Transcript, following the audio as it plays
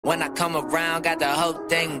When I come around, got the whole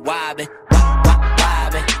thing wobbin'.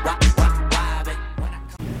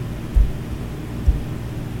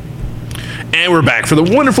 And we're back for the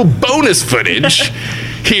wonderful bonus footage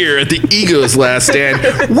here at the Ego's Last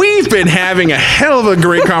Stand. We've been having a hell of a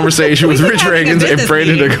great conversation with Rich Ragains and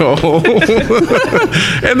Brandon Nicole.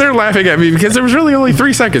 And they're laughing at me because there was really only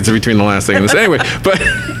 3 seconds between the last thing and this. Anyway, but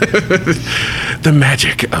the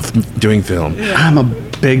magic of doing film. I'm a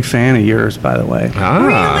big fan of yours, by the way.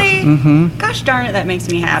 Really? Mm-hmm. Gosh darn it, that makes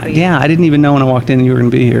me happy. Yeah, I didn't even know when I walked in you were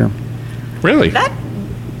going to be here. Really?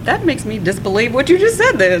 That makes me disbelieve what you just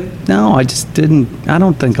said then. No, I just didn't. I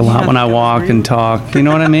don't think a lot when I walk and talk. You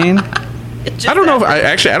know what I mean? I don't know if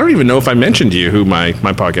I don't even know if I mentioned to you who my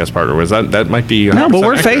podcast partner was. That might be. No, but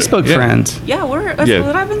we're accurate. Facebook friends. Yeah, that's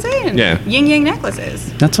what I've been saying. Yeah. Yin yang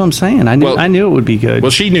necklaces. That's what I'm saying. I knew it would be good. Well,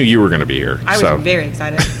 she knew you were going to be here. I was very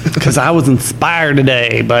excited. Because I was inspired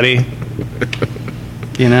today, buddy.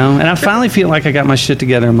 You know, and I finally feel like I got my shit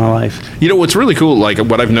together in my life. You know, what's really cool, like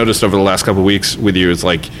what I've noticed over the last couple of weeks with you is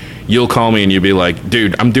like, you'll call me and you'll be like,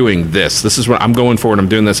 dude, I'm doing this. This is what I'm going for and I'm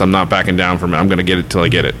doing this. I'm not backing down from it. I'm going to get it till I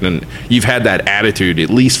get it. And you've had that attitude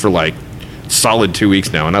at least for like solid 2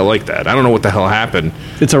 weeks now. And I like that. I don't know what the hell happened.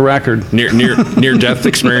 It's a record. Near death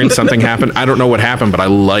experience. Something happened. I don't know what happened, but I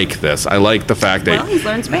like this. I like the fact that. Well, he's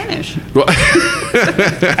learned Spanish. Well,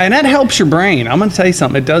 and that helps your brain. I'm going to tell you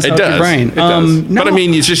something. It does help your brain. It does. No, but I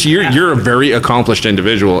mean, it's just you're a very accomplished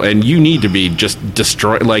individual, and you need to be just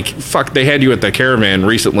destroyed. Like fuck, they had you at the caravan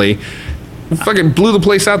recently. Fucking blew the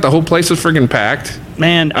place out. The whole place was freaking packed.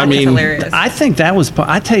 Man, I mean, hilarious. I think that was.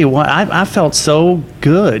 I tell you what, I felt so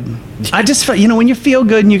good. I just felt, when you feel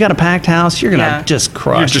good and you got a packed house, you're gonna just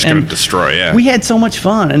crush. You're just gonna destroy. Yeah. We had so much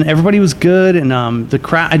fun, and everybody was good, and the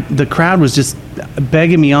crowd was just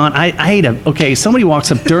begging me on. I hate it. Okay, somebody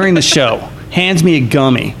walks up during the show, hands me a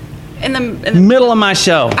gummy. In the middle of my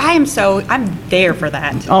show. I'm there for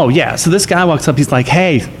that. Oh yeah. So this guy walks up. He's like,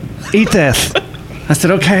 "Hey, eat this." I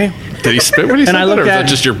said, "Okay." Did he spit when he said that, or is that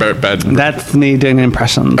just your bad? That's me doing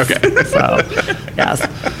impressions. Okay. So, yes.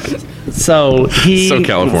 So he. So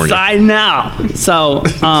California. I know. So,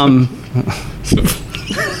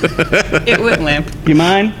 It would limp. You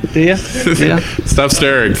mind? Do you? Yeah. Stop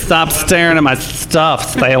staring. Stop staring at my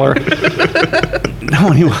stuff, sailor. No,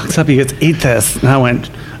 when he walks up, he goes, "Eat this." And I went,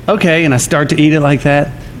 "Okay." And I start to eat it like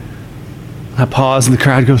that. I pause, and the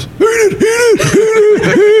crowd goes, "Eat it, eat it, eat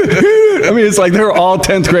it, eat it." I mean, it's like they're all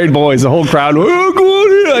 10th grade boys. The whole crowd, "Oh, go on,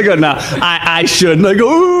 eat it." I go, "No, I shouldn't." I go,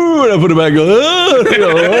 "Ooh," and I put it back. I go,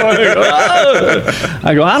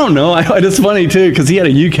 I go, "I don't know." It's funny too because he had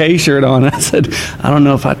a UK shirt on. I said, "I don't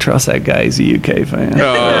know if I trust that guy. He's a UK fan."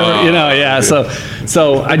 Oh. Yeah.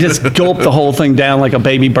 So I just gulped the whole thing down like a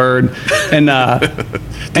baby bird, and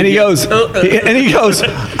he goes,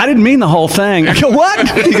 "I didn't mean the whole thing." I go, "What?"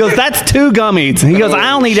 He goes, "That's 2 gummies." He goes,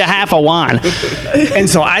 "I only need a half a one." And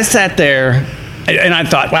so I sat there, and I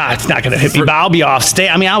thought, wow, it's not going to hit me, but I'll be off stage.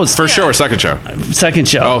 I mean, I was... First show or second show? Second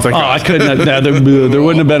show. Oh, thank God. I couldn't have... There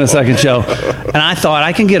wouldn't have been a second show. And I thought,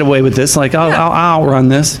 I can get away with this. Like, I'll outrun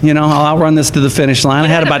this. I'll outrun this to the finish line. I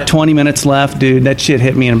had about 20 minutes left, dude. That shit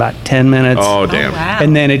hit me in about 10 minutes. Oh, damn. Oh, wow.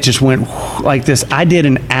 And then it just went like this. I did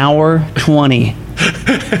an hour 20.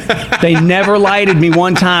 They never lighted me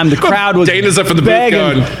one time. The crowd was Dana's up in the booth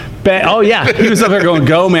going... Oh yeah, he was up there going,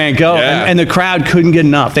 "Go man, go!" Yeah. And the crowd couldn't get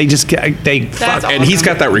enough. They awesome. And he's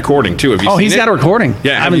got that recording too. Have you seen it? He's got a recording.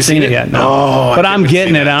 Yeah, I haven't seen it yet. No. Oh, but I'm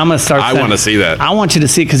getting it. I'm gonna start. I want to see that. I want you to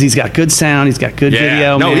see it because he's got good sound. He's got good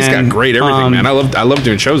video. No, man. he's got great everything, man. I love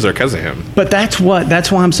doing shows there because of him. But that's why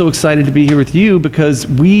I'm so excited to be here with you because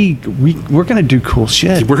we're gonna do cool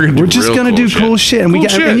shit. We're just gonna do cool shit. And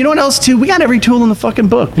and you know what else too? We got every tool in the fucking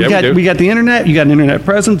book. We got the internet. You got an internet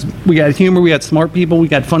presence. We got humor. We got smart people. We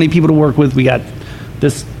got funny people to work with. We got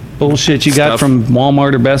this bullshit you got from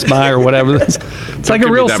Walmart or Best Buy or whatever. It's like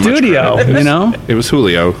a real studio, It was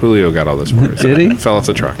Julio. Julio got all this for us. Did he? Fell off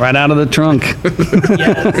the truck. Right out of the trunk.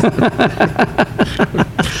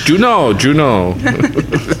 Juno.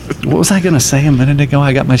 What was I going to say a minute ago?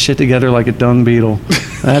 I got my shit together like a dung beetle.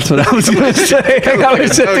 That's what I was going to say. I got my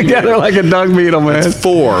shit together like a dung beetle, man. It's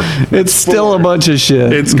 4. It's still a bunch of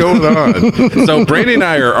shit. It's going on. So Brady and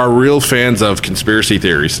I are real fans of conspiracy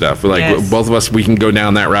theory stuff. Like both of us, we can go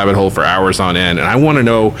down that rabbit hole for hours on end. And I want to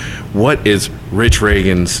know, what is Rich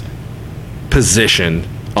Ragains' position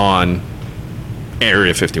on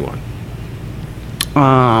Area 51?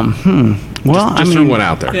 Well, just threw one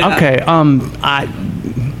out there. Yeah. Okay.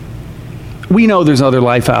 We know there's other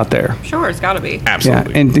life out there. Sure, it's got to be.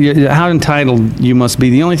 Absolutely. Yeah, and how entitled you must be.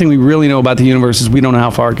 The only thing we really know about the universe is we don't know how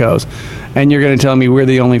far it goes. and you're going to tell me we're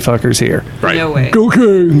the only fuckers here. Right. No way. Okay,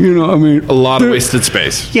 I mean, a lot of wasted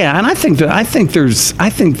space. Yeah, and I think there's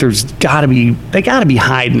got to be, they got to be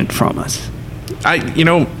hiding it from us.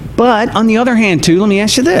 But on the other hand, too, let me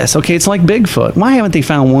ask you this. Okay, it's like Bigfoot. Why haven't they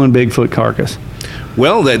found one Bigfoot carcass?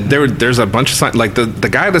 Well, there's a bunch of science, like the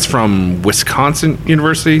guy that's from Wisconsin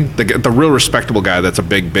University, the real respectable guy that's a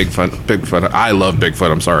Bigfoot. I love Bigfoot.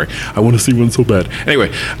 I'm sorry, I want to see one so bad. Anyway,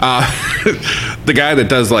 the guy that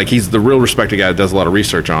does, like, he's the real respected guy that does a lot of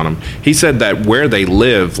research on them. He said that where they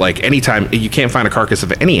live, like, anytime you can't find a carcass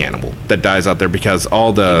of any animal that dies out there because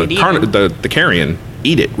all the carrion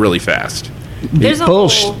eat it really fast. There's a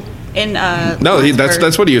whole in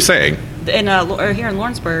that's what he was saying. Here in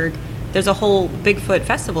Lawrenceburg, there's a whole Bigfoot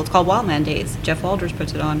festival. It's called Wildman Days. Jeff Walders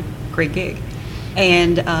puts it on. Great gig.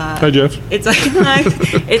 And hi, Jeff. It's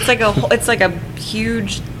like a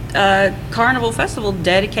huge carnival festival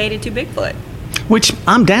dedicated to Bigfoot. Which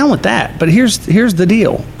I'm down with that, but here's the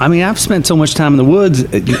deal. I mean, I've spent so much time in the woods.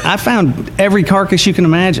 I found every carcass you can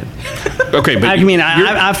imagine. Okay, but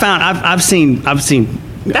I've seen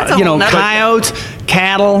coyotes,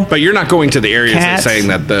 cattle. But you're not going to the areas that's saying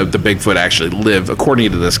that the Bigfoot actually live,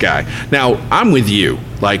 according to this guy. Now, I'm with you.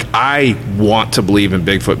 Like, I want to believe in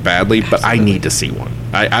Bigfoot badly, but I need to see one.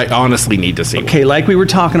 I honestly need to see one. Okay, like we were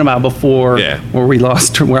talking about before,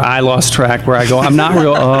 where I lost track, where I go, I'm not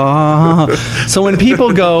real. So when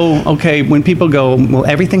people go, well,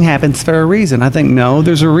 everything happens for a reason. I think, no,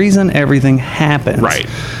 there's a reason everything happens. Right.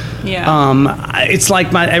 Yeah. It's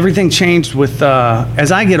like everything changed with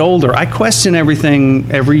as I get older. I question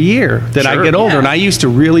everything every year that I get older, and I used to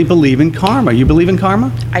really believe in karma. You believe in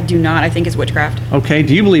karma? I do not. I think it's witchcraft. Okay.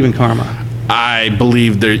 Do you believe in karma? I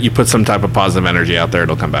believe that you put some type of positive energy out there,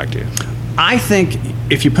 it'll come back to you. I think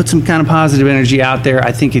if you put some kind of positive energy out there,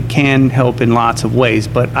 I think it can help in lots of ways.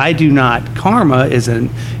 But I do not. Karma is an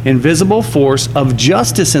invisible force of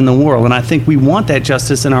justice in the world. And I think we want that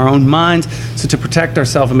justice in our own minds. So to protect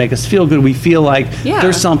ourselves and make us feel good, we feel like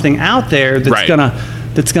there's something out there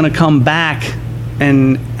that's gonna come back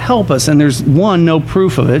and help us. And there's, one, no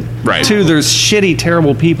proof of it. Right. Two, there's shitty,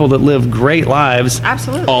 terrible people that live great lives.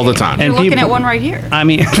 Absolutely. All the time. You're looking at one right here. I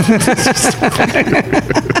mean...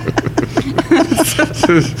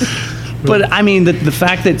 But I mean, the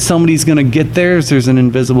fact that somebody's going to get theirs, there's an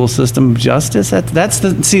invisible system of justice. That's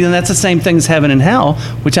the same thing as heaven and hell,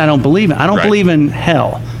 which I don't believe in. I don't believe in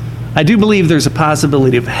hell. I do believe there's a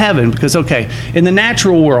possibility of heaven because, okay, in the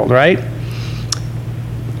natural world, right?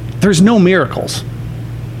 There's no miracles.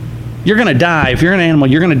 You're going to die. If you're an animal,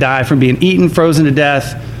 you're going to die from being eaten, frozen to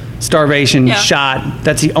death, starvation, shot.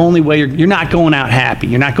 That's the only way. You're not going out happy.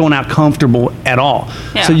 You're not going out comfortable at all.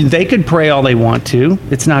 Yeah. So they could pray all they want to.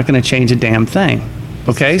 It's not going to change a damn thing.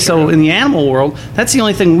 Okay? So in the animal world, that's the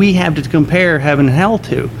only thing we have to compare heaven and hell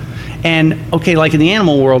to. And, okay, like in the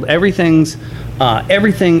animal world, everything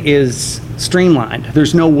is streamlined.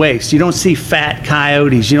 There's no waste. You don't see fat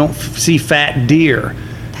coyotes. You don't see fat deer.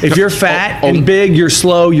 If you're fat and big, you're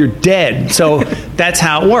slow, you're dead. So that's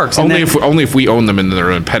how it works. Only if we own them and they're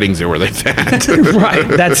in a petting zoo where they fat. Right.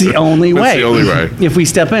 That's the only way. That's the only way. If we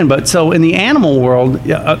step in. But so in the animal world,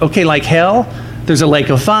 okay, like hell, there's a lake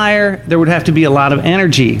of fire. There would have to be a lot of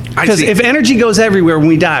energy. Because if energy goes everywhere when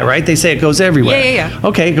we die, right? They say it goes everywhere. Yeah.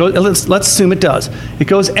 Okay, let's assume it does. It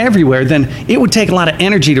goes everywhere. Then it would take a lot of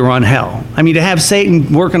energy to run hell. I mean, to have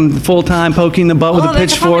Satan working full time, poking the butt with a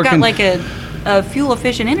pitchfork. Got like a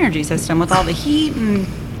fuel-efficient energy system with all the heat and...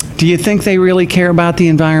 Do you think they really care about the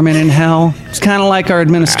environment in hell? It's kind of like our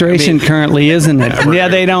administration currently, isn't it? Yeah,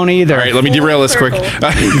 they don't either. All right, let me derail this quick.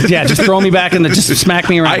 Yeah, just throw me back in just smack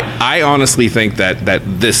me around. I honestly think that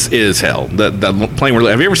this is hell. The plane we're...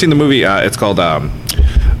 Have you ever seen the movie? It's called...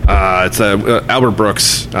 it's Albert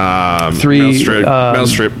Brooks. Meryl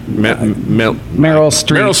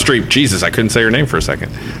Streep. Jesus, I couldn't say her name for a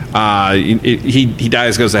second. He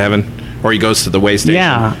dies, goes to heaven. Or he goes to the way station.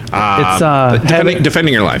 Yeah. It's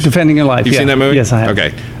Defending Your Life. Defending Your Life. You've seen that movie? Yes, I have.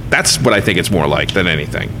 Okay. That's what I think it's more like than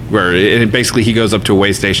anything. Where basically he goes up to a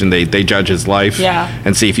way station, they judge his life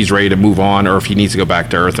and see if he's ready to move on or if he needs to go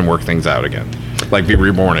back to Earth and work things out again. Like be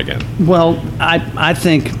reborn again. Well, I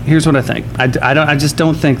think, here's what I think. I just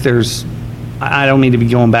don't think there's, I don't mean to be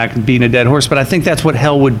going back and beating a dead horse, but I think that's what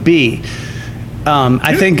hell would be.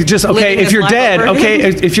 I think just, okay, if you're dead,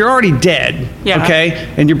 if you're already dead,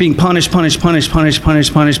 okay, and you're being punished,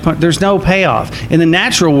 there's no payoff. In the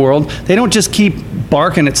natural world, they don't just keep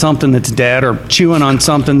barking at something that's dead or chewing on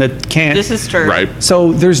something that can't. This is true. Right.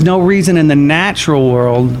 So there's no reason in the natural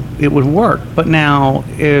world it would work. But now,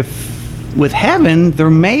 if with heaven, there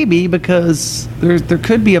may be, because there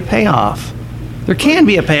could be a payoff. There can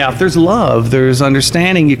be a payoff. There's love. There's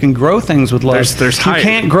understanding. You can grow things with love. You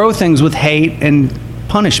can't grow things with hate and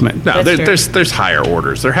punishment. No, there's higher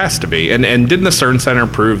orders. There has to be. And didn't the CERN Center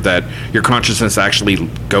prove that your consciousness actually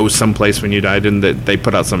goes someplace when you die? Didn't they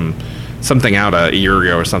put out something out a year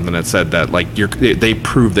ago or something that said that like they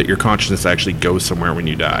proved that your consciousness actually goes somewhere when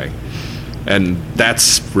you die? And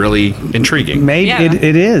that's really intriguing. Maybe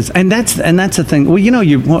it is, and that's the thing.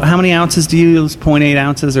 Well, how many ounces do you use? 0.8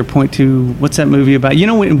 ounces or 0.2? What's that movie about?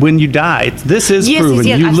 When you die, this is proven.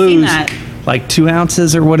 Yes, you I've lose seen that. like 2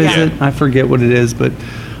 ounces or what is it? I forget what it is, but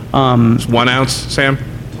it's 1 ounce, Sam.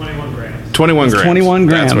 21 grams. 21 grams. 21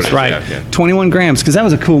 grams, right? Yeah. 21 grams, because that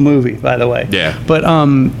was a cool movie, by the way. Yeah. But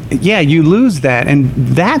you lose that, and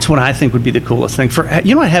that's what I think would be the coolest thing.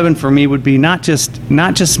 What heaven for me would be not just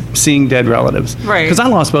seeing dead relatives, right? Because I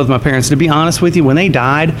lost both my parents. To be honest with you, when they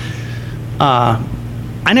died,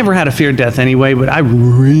 I never had a fear of death anyway, but I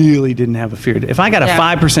really didn't have a fear of death. If I got a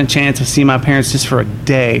 5% chance of seeing my parents just for a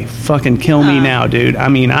day, fucking kill me now, dude. I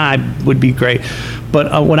mean, I would be great.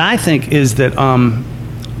 But what I think is that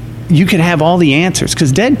you could have all the answers.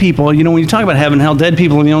 Because dead people, when you talk about heaven and hell, dead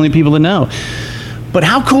people are the only people that know. But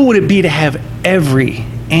how cool would it be to have every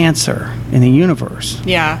answer in the universe?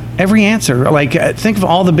 Yeah. Every answer. Like, think of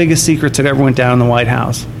all the biggest secrets that ever went down in the White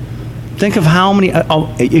House. Think of how many,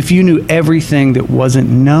 if you knew everything that wasn't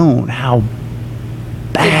known, how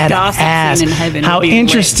badass, how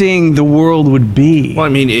interesting the world would be. Well, I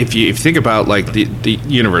mean, if you think about like the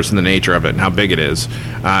universe and the nature of it and how big it is,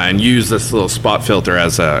 and use this little spot filter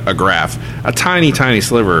as a graph, a tiny, tiny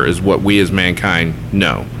sliver is what we as mankind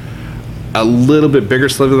know. A little bit bigger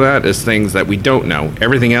sliver of that is things that we don't know.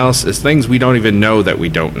 Everything else is things we don't even know that we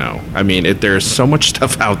don't know. I mean, there's so much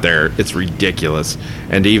stuff out there, it's ridiculous.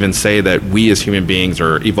 And to even say that we as human beings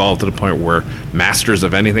are evolved to the point where we're masters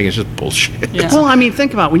of anything is just bullshit. Yeah. Well, I mean,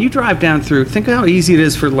 think about when you drive down through, think how easy it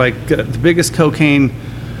is for like the biggest cocaine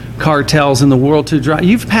cartels in the world to drive.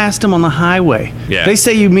 You've passed them on the highway. Yeah. They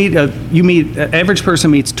say average person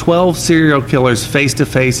meets 12 serial killers face to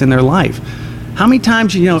face in their life. How many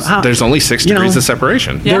times there's only 6 degrees of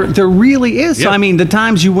separation. Yeah. There really is. Yeah. So I mean, the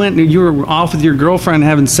times you were off with your girlfriend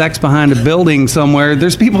having sex behind a building somewhere,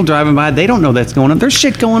 there's people driving by, they don't know that's going on. There's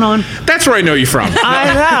shit going on. That's where I know you from.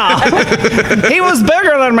 I know. He was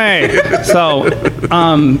bigger than me. So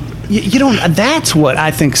that's what I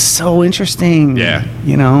think's so interesting. Yeah.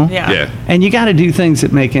 Yeah. And you got to do things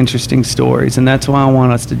that make interesting stories, and that's why I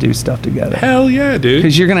want us to do stuff together. Hell yeah, dude.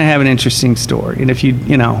 Because you're going to have an interesting story, and if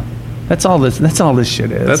that's all this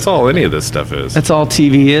shit is. That's all any of this stuff is. That's all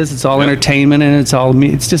TV is. It's all entertainment, and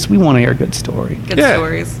it's just we want to hear a good story. Good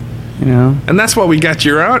stories. And that's why we got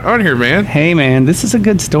you on here, man. Hey, man, this is a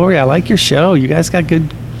good story. I like your show. You guys got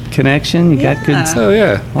good connection. You got good. Oh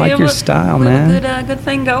yeah. I like your style, man. We have a good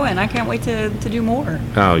thing going. I can't wait to do more.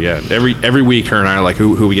 Oh yeah. Every week, her and I are like,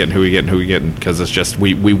 who we getting? Because it's just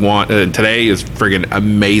we want. Today is friggin'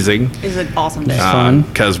 amazing. It's an awesome day. Fun.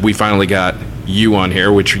 Because we finally got you on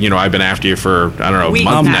here, which I've been after you for I don't know a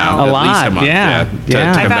month now. A lot. I found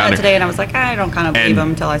out today, and I was like, I don't kind of believe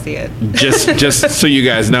him until I see it. Just so you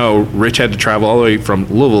guys know, Rich had to travel all the way from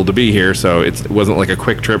Louisville to be here, so it wasn't like a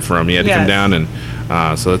quick trip for him. He had to come down, and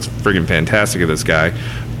so that's friggin' fantastic of this guy.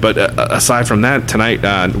 But aside from that, tonight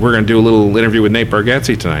we're going to do a little interview with Nate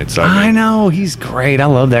Bargatze tonight. So I know he's great. I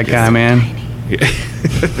love that guy, man.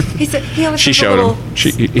 He said he always she has showed a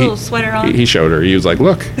him. little sweater on. He showed her. He was like,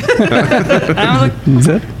 "Look." I was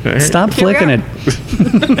like, stop flicking it.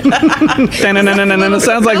 It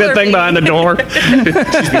sounds like that thing behind the door.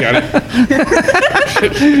 She's got it.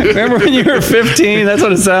 Remember when you were 15? That's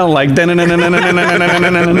what it sounded like.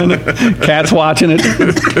 Cats watching it,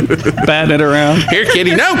 batting it around. Here,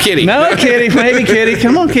 kitty. No, kitty. No, kitty. Maybe kitty.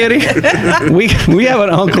 Come on, kitty. We have an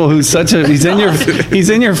uncle who's he's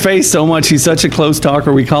in your face so much. He's such a close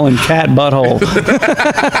talker. We call him Cat Butthole.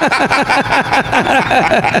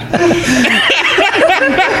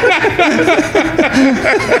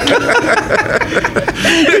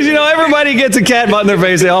 Because everybody gets a cat butt in their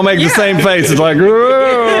face. They all make the same face. It's like, I'm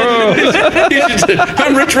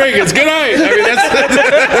Rich Ragains. Good night. I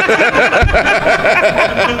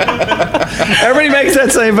mean, everybody makes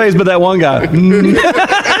that same face, but that one guy.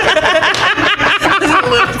 a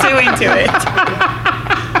little too into it.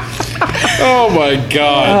 Oh my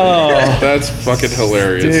god, that's fucking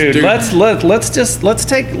hilarious, dude. Let's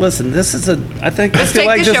take. Listen, this is I think let's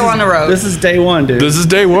take the show on the road. This is day one, dude. This is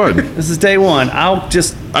day one. This is day one. We've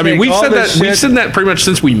said that. We've said that pretty much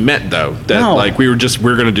since we met, though. That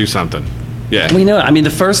we're gonna do something. Yeah. We know it. I mean, the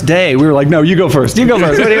first day, we were like, no, you go first. You go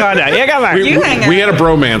first. What do you want to do? You go first. We had a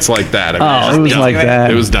bromance like that. It was like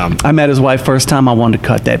that. It was dumb. I met his wife first time. I wanted to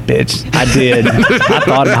cut that bitch. I did. I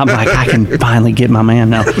thought, I'm like, I can finally get my man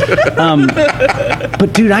now.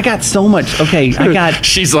 But, dude, I got so much. Okay,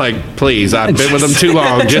 She's like, please, I've been with him too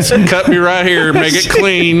long. Just cut me right here. Make it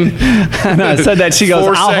clean. I said that. She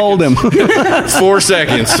goes, I'll hold him. 4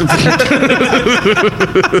 seconds.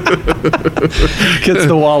 Gets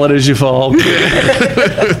the wallet as you fall.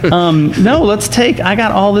 No, let's take. I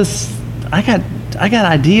got all this. I got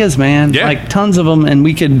ideas, man. Yeah. Like tons of them, and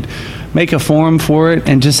we could make a forum for it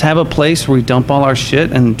and just have a place where we dump all our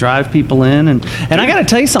shit and drive people in. And I got to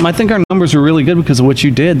tell you something. I think our numbers are really good because of what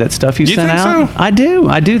you did. That stuff you sent out. So? I do.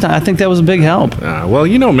 I think that was a big help.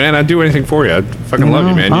 Well, man, I'd do anything for you. I fucking love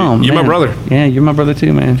you, man. You're my brother. Yeah, you're my brother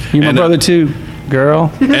too, man. You're my brother too.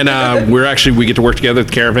 Girl. And we get to work together at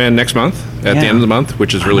the Caravan next month at the end of the month,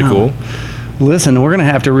 which is really cool. Listen, we're going to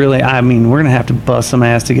have to we're going to have to bust some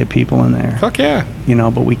ass to get people in there. Fuck yeah.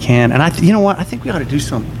 But we can. And you know what? I think we ought to do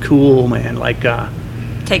something cool, man. Like,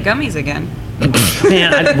 take gummies again.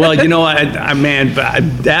 Man,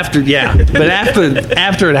 after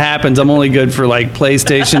it happens, I'm only good for like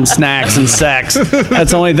PlayStation, snacks, and sex.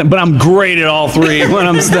 That's the only thing. But I'm great at all three when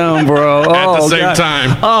I'm stoned, bro. At the same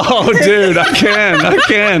time. Oh, dude, I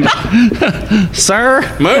can. Sir,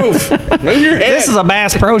 move your head. This is a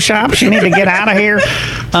Bass Pro Shop. You need to get out of here.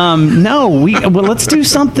 Let's do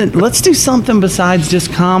something. Let's do something besides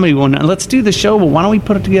just comedy. Let's do the show. But why don't we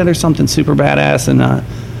put it together something super badass and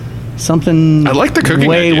something I like the cooking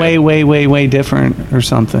way different or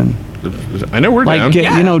something. I know we're down.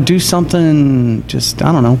 Do something. Just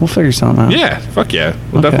I don't know. We'll figure something out. Yeah, fuck yeah.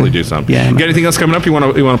 We'll definitely do something. Yeah. You got anything else coming up? You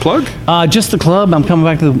want to plug? Just the club. I'm coming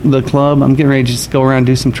back to the club. I'm getting ready to just go around and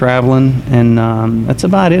do some traveling, and that's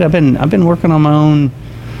about it. I've been working on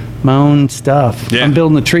my own stuff. Yeah. I'm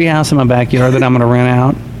building a tree house in my backyard that I'm going to rent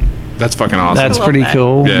out. That's fucking awesome. That's pretty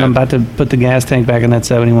cool. Yeah. I'm about to put the gas tank back in that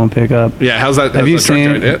 71 pickup. Yeah, how's that? Have you seen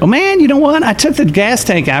it? Oh, man, you know what? I took the gas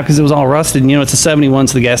tank out because it was all rusted. And, it's a 71,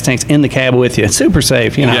 so the gas tank's in the cab with you. It's super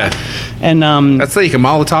safe, Yeah. And that's so you can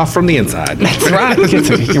Molotov from the inside. That's right.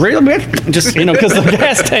 Real bit. Just, because the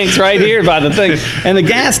gas tank's right here by the thing. And the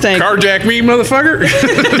gas tank. Carjack me, motherfucker.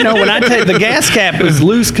 When I take the gas cap is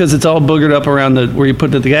loose because it's all boogered up around where you put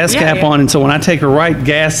the gas cap on. And so when I take a right,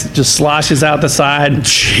 gas just sloshes out the side.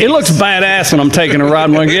 Jeez. It looks badass when I'm taking a ride.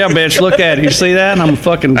 I'm like, yeah, bitch, look at it. You see that? And I'm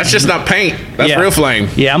fucking. That's just not paint. That's real flame.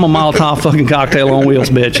 Yeah, I'm a Molotov fucking cocktail on wheels,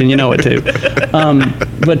 bitch, and you know it too.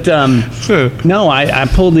 No, I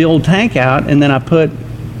pulled the old tank out, and then I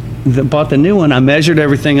bought the new one. I measured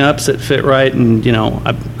everything up so it fit right, and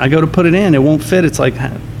I go to put it in. It won't fit. It's like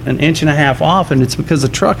an inch and a half off, and it's because the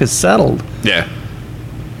truck is settled. Yeah.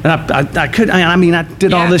 And I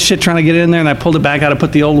did all this shit trying to get it in there, and I pulled it back out. I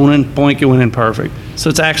put the old one in, boink, it went in perfect. So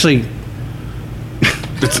it's actually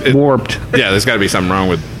warped. Yeah, there's got to be something wrong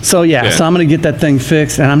with. So so I'm going to get that thing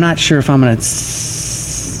fixed, and I'm not sure if I'm going to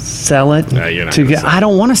sell it. No, you're not. I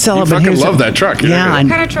don't want to sell it. I fucking love that truck. What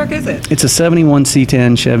kind of truck is it? It's a 71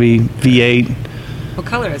 C10 Chevy V8. What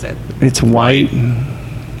color is it? It's white.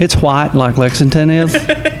 It's white like Lexington is.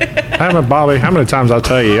 Bobby, how many times I'll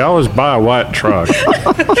tell you, you always buy a white truck.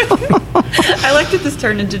 I like that this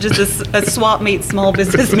turned into just a swap meet small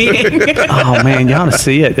business meeting. Oh, man, you ought to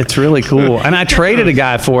see it. It's really cool. And I traded a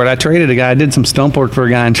guy for it. I did some stump work for a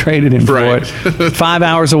guy and traded him for it. 5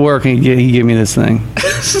 hours of work, and he gave me this thing.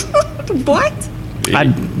 What?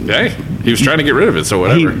 He was trying to get rid of it, so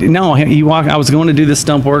whatever. I was going to do this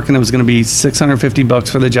stump work, and it was going to be $650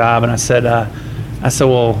 for the job. And I said,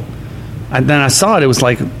 well, then I saw it. It was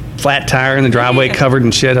like flat tire in the driveway covered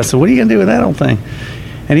in shit. I said, what are you going to do with that old thing?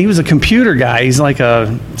 And he was a computer guy. He's like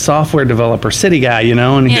a software developer, city guy,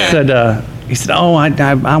 and he said, oh,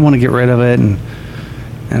 I want to get rid of it.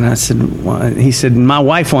 And I said, he said, my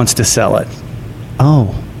wife wants to sell it.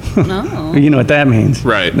 Oh. No. You know what that means.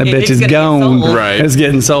 Right. That bitch is gone. Right. It's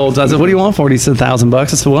getting sold. So I said, what do you want for it? He said, $1,000. I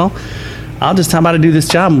said, well, how about I do this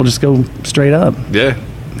job and we'll just go straight up. Yeah.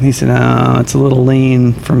 He said, it's a little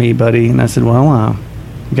lean for me, buddy. And I said, well,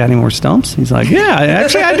 got any more stumps? He's like, yeah,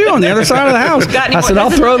 actually I do on the other side of the house. I said, I'll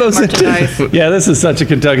throw those in. Yeah, this is such a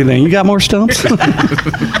Kentucky thing. You got more stumps? And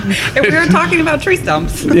we were talking about tree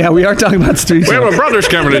stumps. Yeah, we are talking about tree stumps. Well, my brother's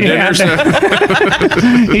coming to dinner. So.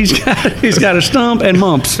 he's got a stump and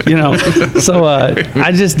mumps, So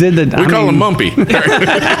I just did We call him Mumpy.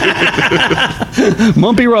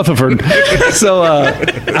 Mumpy Rutherford. So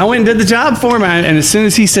I went and did the job for him, and as soon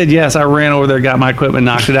as he said yes, I ran over there, got my equipment,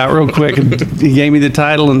 knocked it out real quick, and he gave me the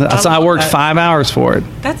title. title, and so I worked 5 hours for it.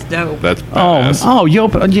 That's dope. That's badass.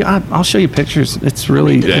 I'll show you pictures. It's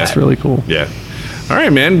really cool. Yeah. All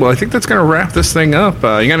right, man. Well, I think that's gonna wrap this thing up. You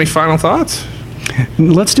got any final thoughts?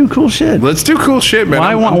 Let's do cool shit. Let's do cool shit, man.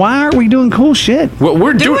 Why aren't we doing cool shit? Well,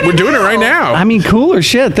 we're doing it right now. I mean, cooler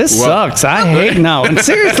shit. This sucks. I hate no. And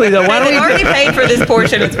seriously though, why don't we already paid for this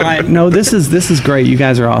portion? It's fine. No, this is great. You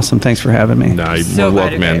guys are awesome. Thanks for having me. No, you're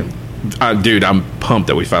welcome, man. Dude, I'm pumped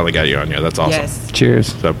that we finally got you on here. That's awesome. Yes.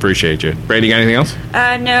 Cheers. So appreciate you. Brady, got anything else?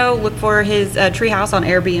 No. Look for his treehouse on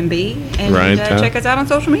Airbnb and check us out on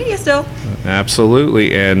social media still.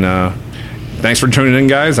 Absolutely. And thanks for tuning in,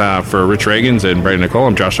 guys. For Rich Ragains and Brady Nicole,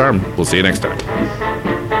 I'm Josh Arm. We'll see you next time.